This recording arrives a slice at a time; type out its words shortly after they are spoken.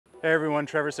Hey everyone,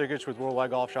 Trevor Sikich with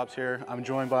Worldwide Golf Shops here. I'm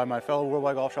joined by my fellow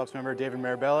Worldwide Golf Shops member, David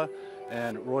Marabella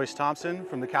and Royce Thompson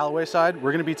from the Callaway side.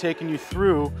 We're gonna be taking you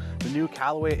through the new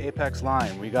Callaway APEX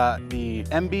line. We got the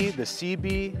MB, the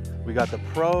CB, we got the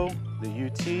Pro, the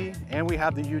UT, and we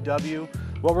have the UW.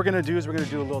 What we're gonna do is we're gonna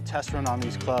do a little test run on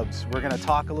these clubs. We're gonna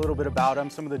talk a little bit about them,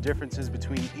 some of the differences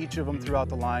between each of them throughout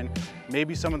the line,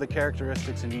 maybe some of the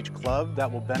characteristics in each club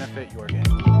that will benefit your game.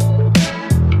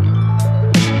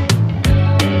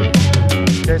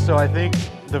 Okay, so I think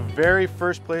the very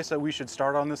first place that we should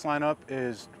start on this lineup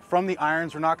is from the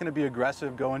irons. We're not going to be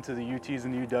aggressive going to the UTs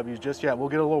and the UWs just yet. We'll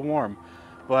get a little warm,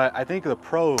 but I think the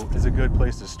Pro is a good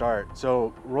place to start.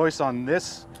 So Royce, on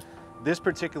this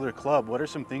particular club, what are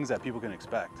some things that people can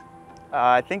expect?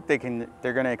 I think they're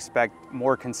going to expect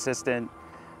more consistent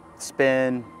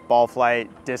spin, ball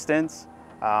flight, distance.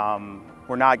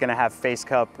 We're not going to have face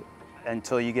cup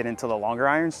until you get into the longer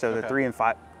irons. So okay. The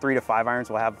 3 to 5 irons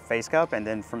will have face cup, and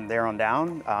then from there on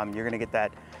down, you're gonna get that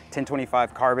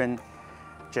 1025 carbon,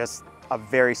 just a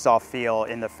very soft feel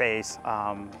in the face,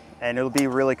 and it'll be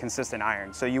really consistent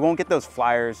iron. So you won't get those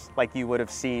flyers like you would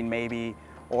have seen maybe,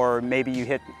 or maybe you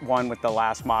hit one with the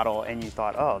last model and you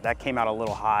thought, oh, that came out a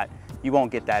little hot. You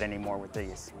won't get that anymore with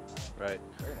these. Right,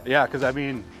 yeah, because I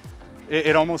mean,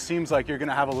 it almost seems like you're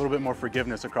gonna have a little bit more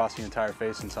forgiveness across the entire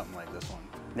face in something like this one.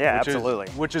 Yeah, absolutely.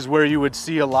 Which is where you would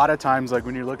see a lot of times, like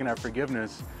when you're looking at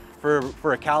forgiveness,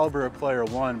 for a caliber of player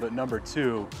one, but number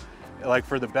two, like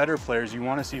for the better players, you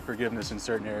want to see forgiveness in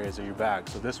certain areas of your bag.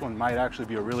 So this one might actually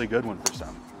be a really good one for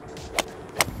some.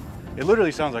 It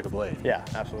literally sounds like a blade. Yeah,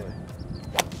 absolutely.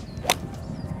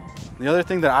 The other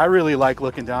thing that I really like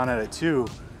looking down at it too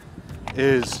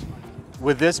is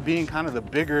with this being kind of the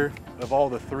bigger of all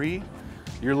the three,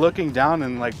 you're looking down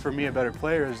and, like, for me, a better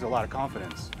player is a lot of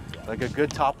confidence. Like a good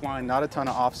top line, not a ton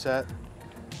of offset.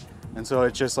 And so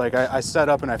it's just like, I set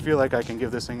up and I feel like I can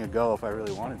give this thing a go if I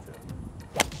really wanted to.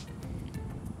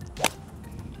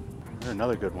 There's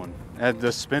another good one. And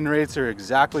the spin rates are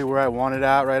exactly where I want it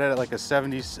at, right at like a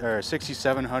 70 or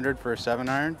 6,700 for a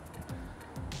 7-iron.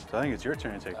 So I think it's your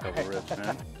turn to take a couple rips,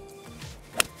 man.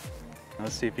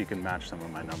 Let's see if he can match some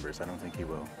of my numbers. I don't think he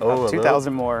will. Oh,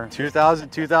 2,000 more.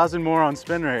 2,000 more on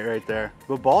spin rate right there.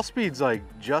 But ball speed's like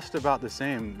just about the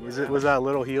same. Was that a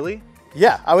little heely?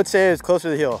 Yeah, I would say it's closer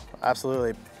to the heel.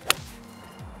 Absolutely.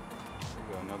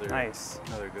 Nice.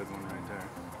 Another good one right there.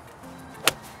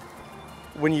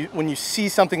 When you see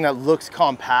something that looks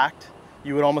compact,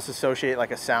 you would almost associate like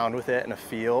a sound with it and a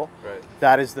feel. Right.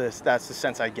 That's the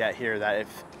sense I get here. That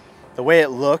if the way it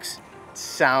looks,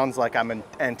 sounds like I'm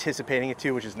anticipating it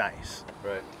too, which is nice.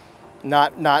 Right.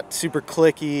 Not super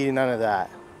clicky, none of that.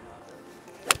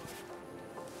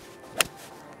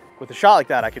 With a shot like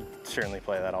that, I could certainly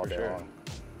play that all day long.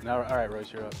 Now, all right,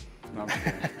 Royce, you're up. No, I'm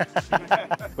just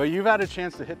kidding. But you've had a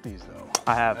chance to hit these though.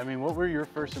 I have. I mean, what were your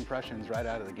first impressions right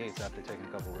out of the gates after taking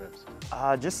a couple rips?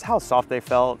 Just how soft they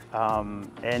felt,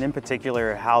 and in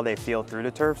particular how they feel through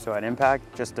the turf. So at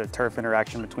impact, just the turf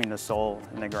interaction between the sole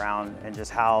and the ground, and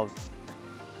just how,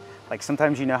 like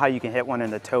sometimes you know how you can hit one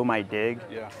and the toe might dig?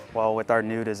 Yeah. Well, with our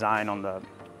new design on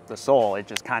the sole, it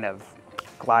just kind of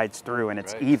glides through and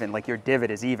it's even, like your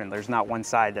divot is even. There's not one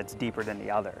side that's deeper than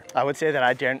the other. I would say that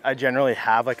I generally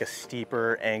have like a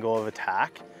steeper angle of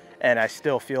attack, and I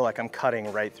still feel like I'm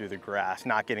cutting right through the grass,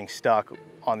 not getting stuck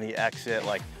on the exit.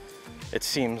 Like it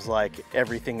seems like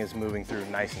everything is moving through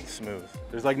nice and smooth.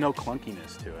 There's like no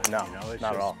clunkiness to it. No, you know? It's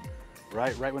not at all.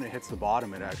 Right when it hits the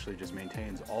bottom, it actually just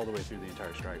maintains all the way through the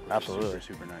entire strike, which Absolutely. is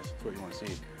super nice. That's what you want to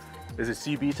see. Is it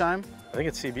CB time? I think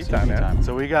it's CB time, man.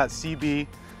 So we got CB,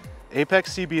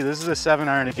 Apex CB. This is a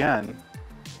 7-iron again.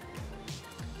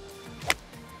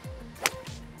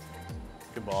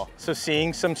 Good ball. So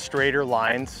seeing some straighter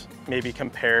lines, maybe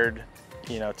compared,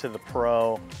 to the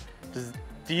Pro,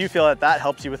 do you feel that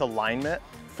helps you with alignment?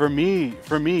 For me,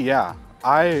 yeah.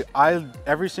 I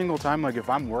every single time, like if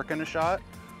I'm working a shot,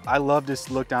 I love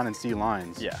to look down and see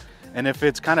lines. Yeah. And if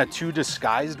it's kind of too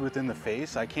disguised within the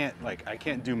face, I can't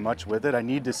do much with it. I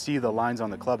need to see the lines on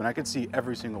the club, and I can see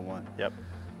every single one. Yep.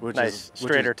 Which nice is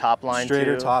straighter top line.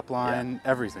 Straighter too. top line,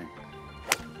 everything.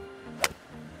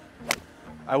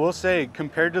 I will say,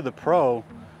 compared to the Pro,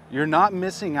 you're not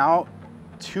missing out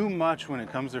too much when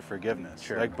it comes to forgiveness.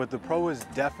 Sure. But the Pro is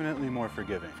definitely more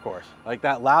forgiving. Of course. Like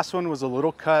that last one was a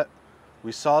little cut.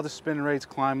 We saw the spin rates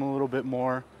climb a little bit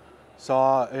more.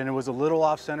 And it was a little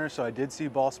off center, so I did see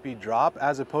ball speed drop,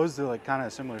 as opposed to like kind of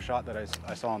a similar shot that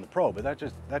I saw on the Pro. But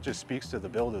that just speaks to the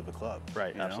build of the club.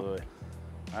 Right. Absolutely.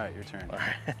 All right, your turn. All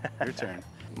right. Your turn.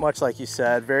 Much like you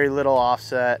said, very little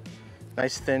offset,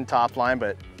 nice thin top line,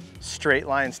 but straight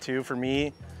lines too. For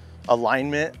me,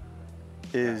 alignment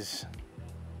is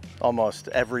almost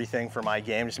everything for my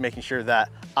game. Just making sure that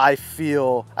I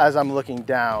feel, as I'm looking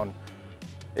down,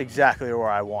 exactly where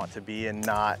I want to be, and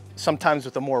not, sometimes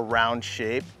with a more round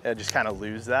shape, I just kind of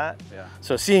lose that. Yeah.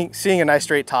 So seeing a nice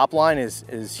straight top line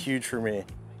is huge for me.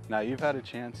 Now you've had a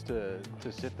chance to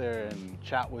sit there and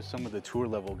chat with some of the tour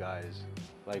level guys.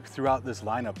 Like throughout this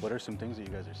lineup, what are some things that you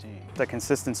guys are seeing? The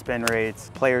consistent spin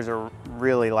rates, players are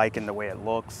really liking the way it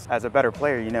looks. As a better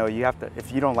player, you know, you have to,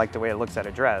 if you don't like the way it looks at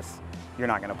address, you're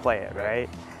not gonna play it, right?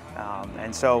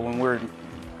 And so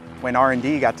when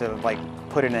R&D got to like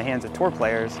put it in the hands of tour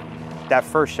players, that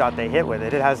first shot they hit with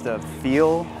it, it has to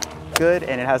feel good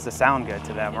and it has to sound good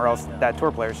to them, or else that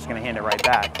tour player is just gonna hand it right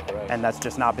back. And that's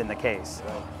just not been the case.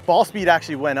 Ball speed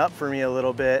actually went up for me a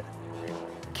little bit.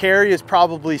 Carry is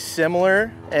probably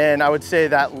similar, and I would say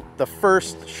that the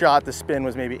first shot, the spin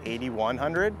was maybe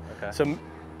 8,100. Okay. So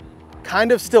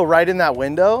kind of still right in that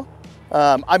window.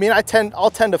 I mean,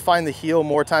 I'll tend to find the heel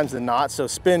more times than not, so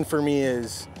spin for me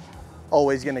is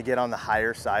always gonna get on the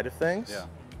higher side of things. Yeah.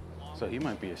 So he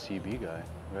might be a CB guy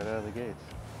right out of the gates.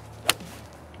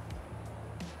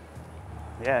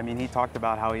 Yeah, I mean, he talked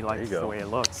about how he likes the way it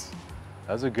looks.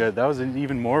 That was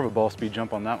even more of a ball speed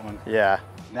jump on that one. Yeah.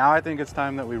 Now I think it's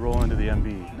time that we roll into the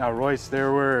MB. Now Royce,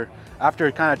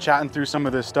 after kind of chatting through some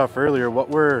of this stuff earlier, what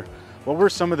were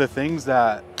some of the things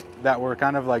that were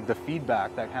kind of like the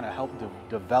feedback that kind of helped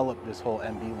develop this whole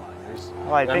MB line?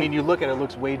 Well, I mean, you look at it, it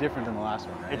looks way different than the last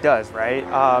one, right? It does, right?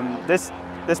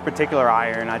 This particular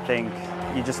iron, I think,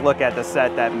 you just look at the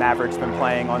set that Maverick's been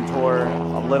playing on tour,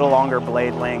 a little longer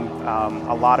blade length,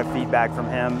 a lot of feedback from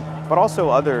him, but also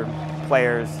other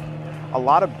players, a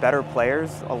lot of better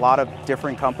players, a lot of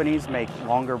different companies make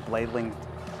longer blade length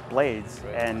blades,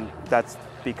 and that's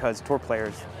because tour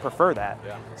players prefer that.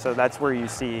 Yeah. So that's where you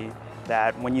see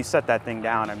that when you set that thing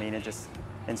down, I mean, it just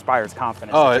inspires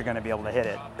confidence that you're going to be able to hit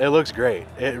it. It looks great.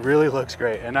 It really looks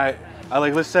great. And I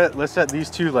like, let's set these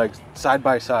two like side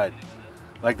by side.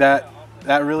 Like that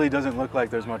really doesn't look like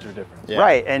there's much of a difference. Yeah.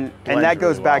 Right, and that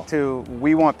goes really back to,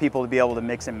 we want people to be able to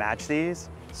mix and match these.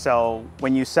 So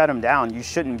when you set them down, you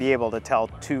shouldn't be able to tell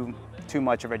too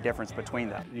much of a difference between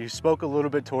them. You spoke a little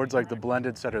bit towards like the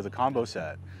blended set or the combo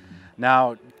set.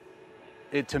 Now,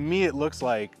 to me, it looks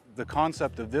like the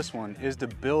concept of this one is to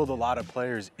build a lot of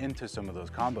players into some of those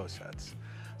combo sets.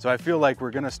 So I feel like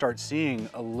we're gonna start seeing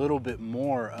a little bit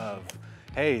more of,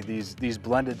 hey, these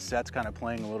blended sets kind of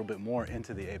playing a little bit more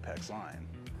into the Apex line.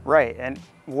 Right, and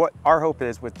what our hope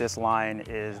is with this line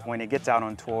is when it gets out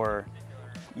on tour,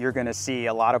 you're gonna see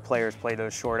a lot of players play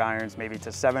those short irons, maybe to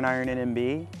 7-iron in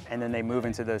MB, and then they move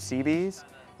into those CBs,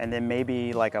 and then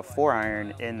maybe like a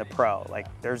 4-iron in the Pro. Like,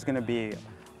 there's gonna be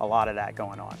a lot of that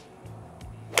going on.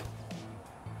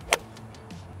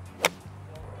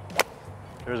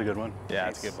 There's a good one. Yeah,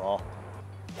 it's a good ball.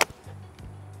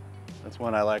 That's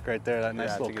one I like right there, that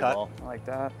nice little cut. Ball. I like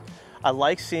that. I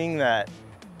like seeing that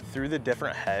through the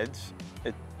different heads,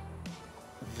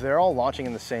 they're all launching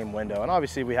in the same window. And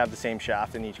obviously we have the same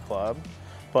shaft in each club,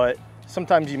 but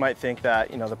sometimes you might think that,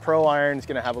 you know, the Pro iron is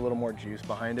gonna have a little more juice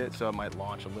behind it, so it might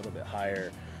launch a little bit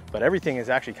higher. But everything is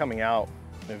actually coming out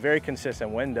in a very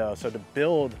consistent window. So to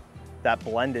build that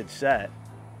blended set,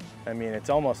 I mean, it's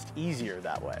almost easier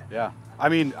that way. Yeah. I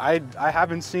mean, I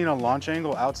haven't seen a launch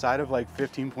angle outside of like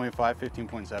 15.5,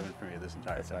 15.7 for me this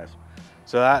entire time. Nice.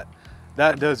 So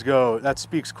that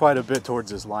speaks quite a bit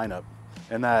towards this lineup.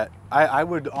 And that I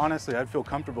would honestly, I'd feel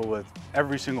comfortable with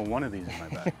every single one of these in my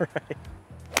bag. Right.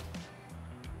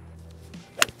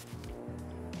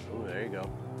 Oh, there you go.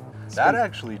 That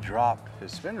actually dropped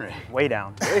his spin rate. Way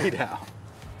down. Way down.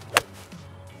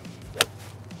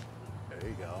 There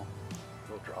you go.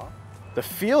 Little drop. The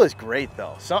feel is great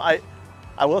though. So I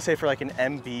will say for like an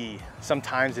MB,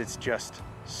 sometimes it's just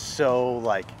so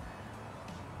like,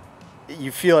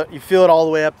 you feel it all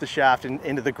the way up the shaft and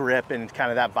into the grip and kind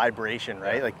of that vibration,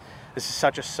 right? Yeah. Like this is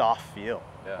such a soft feel.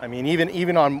 Yeah. I mean,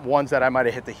 even on ones that I might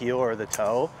have hit the heel or the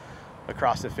toe,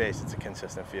 across the face, it's a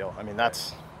consistent feel. I mean,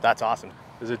 that's awesome.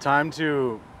 Is it time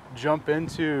to jump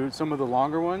into some of the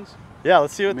longer ones? Yeah,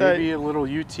 let's see what Maybe a little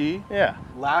UT. Yeah.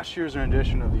 Last year's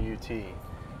rendition of the UT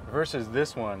versus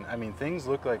this one, I mean, things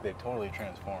look like they totally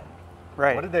transformed.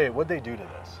 Right. What'd they do to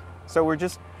this? So we're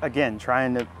just, again,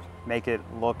 trying to make it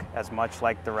look as much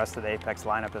like the rest of the Apex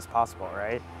lineup as possible,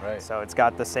 right? Right. So it's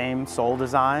got the same sole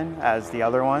design as the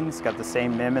other ones, it's got the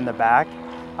same MIM in the back,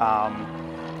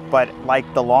 but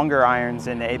like the longer irons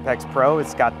in the Apex Pro,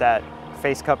 it's got that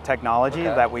face cup technology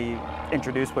that we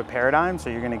introduced with Paradigm, so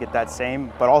you're gonna get that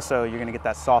same, but also you're gonna get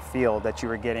that soft feel that you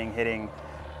were getting hitting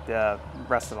the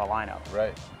rest of the lineup.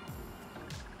 Right.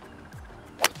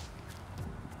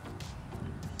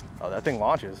 Oh, that thing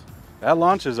launches. That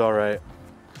launches all right.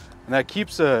 And that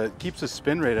keeps a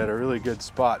spin rate at a really good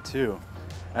spot too.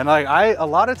 And like a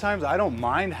lot of times I don't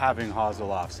mind having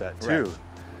hosel offset too. Right.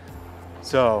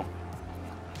 So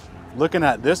looking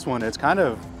at this one, it's kind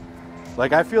of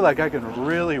like, I feel like I can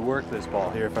really work this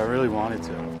ball here if I really wanted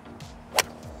to.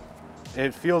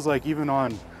 It feels like even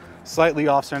on slightly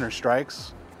off center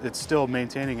strikes, it's still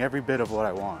maintaining every bit of what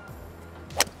I want.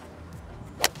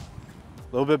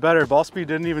 A little bit better. Ball speed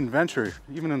didn't even venture,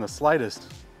 even in the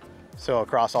slightest. So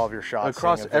across all of your shots?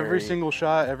 Across every single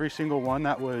shot, every single one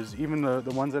that was, even the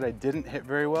ones that I didn't hit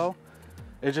very well,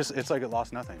 it's like it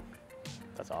lost nothing.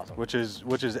 That's awesome. Which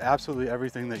is absolutely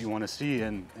everything that you want to see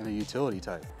in a utility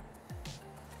type.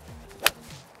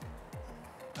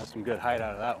 That's some good height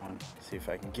out of that one. See if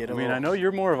I can get it. I mean, I know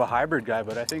you're more of a hybrid guy,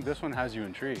 but I think this one has you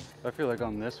intrigued. I feel like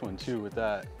on this one too, with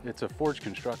that, it's a forged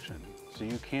construction. So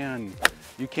you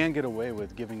can get away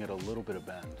with giving it a little bit of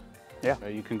bend. Yeah.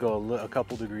 Right? You can go a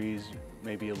couple degrees,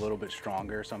 maybe a little bit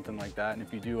stronger, something like that. And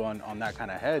if you do on that kind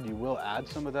of head, you will add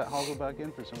some of that hosel back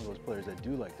in for some of those players that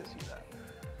do like to see that.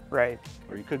 Right.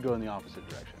 Or you could go in the opposite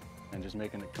direction and just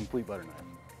make it a complete butter knife.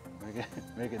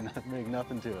 Make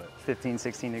nothing to it. 15,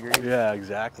 16 degrees. Yeah,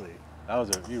 exactly. That was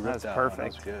you ripped that perfect. One.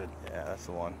 That was good. Yeah, that's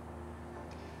the one.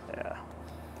 Yeah.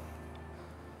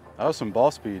 That was some ball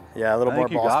speed. Yeah, a little more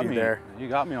ball speed there. You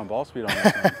got me on ball speed on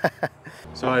this one.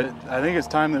 So I think it's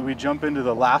time that we jump into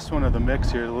the last one of the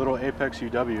mix here, the little Apex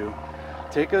UW.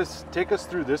 Take us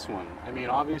through this one. I mean,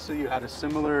 obviously you had a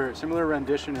similar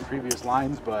rendition in previous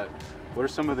lines, but what are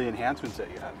some of the enhancements that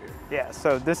you have here? Yeah,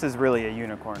 so this is really a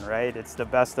unicorn, right? It's the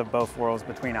best of both worlds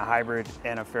between a hybrid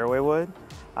and a fairway wood.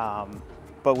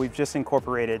 But we've just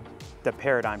incorporated the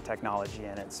Paradigm technology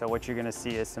in it. So what you're gonna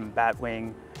see is some bat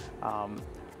wing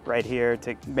right here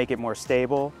to make it more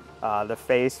stable. The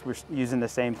face, we're using the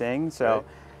same thing. So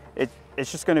right.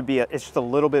 It's just gonna be, it's just a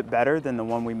little bit better than the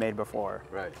one we made before.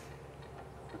 Right,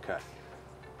 okay.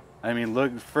 I mean,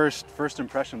 look, first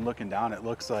impression looking down, it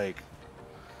looks like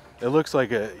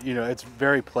it's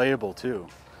very playable too.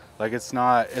 Like it's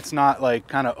not like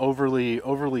kind of overly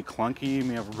clunky. I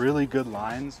mean, you have really good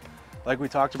lines. Like we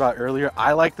talked about earlier,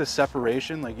 I like the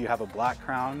separation, like you have a black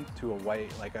crown to a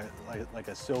white, like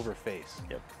a silver face.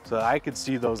 Yep. So I could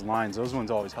see those lines. Those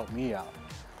ones always help me out.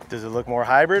 Does it look more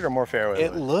hybrid or more fairway?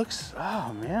 It looks,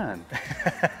 oh man.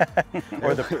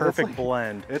 Or the perfect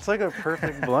blend. It's like a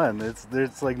perfect blend.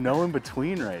 There's like no in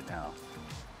between right now.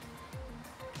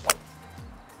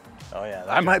 Oh yeah,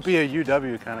 I might be a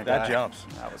UW kind of guy. That jumps.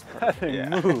 That was perfect.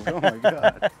 That thing moved, oh my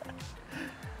God.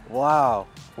 Wow.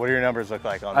 What do your numbers look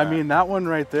like on that? I mean, that one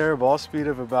right there, ball speed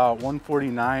of about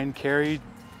 149, carry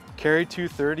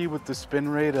 230 with the spin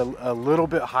rate a little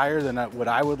bit higher than what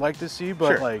I would like to see, but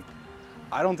sure. Like,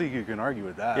 I don't think you can argue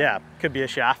with that. Yeah, could be a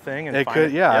shaft thing. And it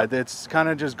could, yeah, yep. It's kind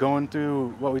of just going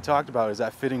through what we talked about is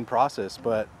that fitting process,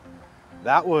 but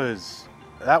that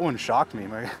one shocked me.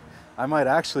 I might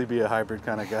actually be a hybrid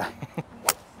kind of guy.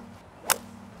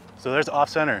 So there's off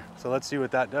center, so let's see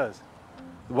what that does.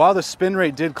 While the spin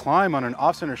rate did climb on an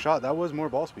off center shot, that was more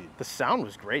ball speed. The sound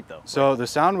was great though. So the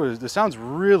sound's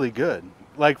really good.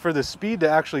 Like for the speed to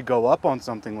actually go up on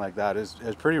something like that is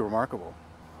pretty remarkable.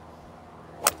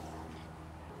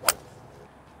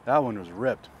 That one was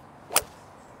ripped.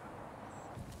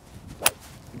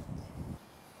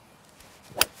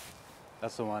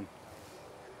 That's the one.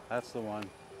 That's the one.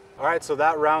 All right, so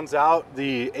that rounds out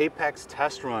the Apex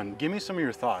test run. Give me some of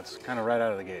your thoughts, kind of right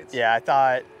out of the gates. Yeah, I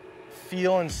thought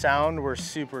feel and sound were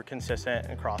super consistent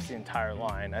across the entire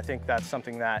line. I think that's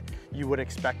something that you would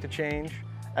expect to change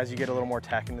as you get a little more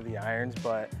tech into the irons,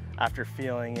 but after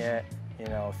feeling it, you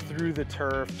know, through the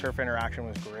turf interaction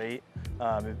was great.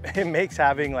 It makes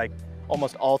having like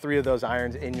almost all three of those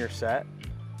irons in your set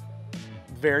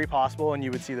very possible, and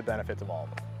you would see the benefits of all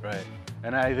of them. Right.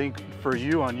 And I think for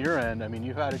you on your end, I mean,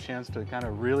 you've had a chance to kind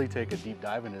of really take a deep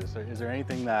dive into this. Is there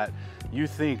anything that you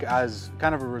think as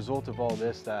kind of a result of all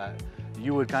this that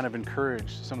you would kind of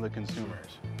encourage some of the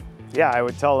consumers? Yeah, I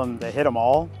would tell them to hit them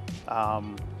all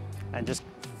and just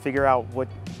figure out what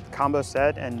combo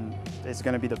set and it's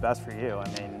going to be the best for you. I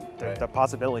mean, the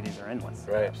possibilities are endless.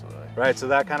 Right. Absolutely. Right. So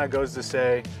that kind of goes to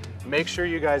say, make sure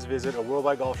you guys visit a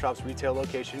Worldwide Golf Shops retail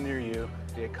location near you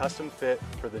to get custom fit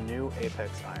for the new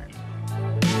Apex irons.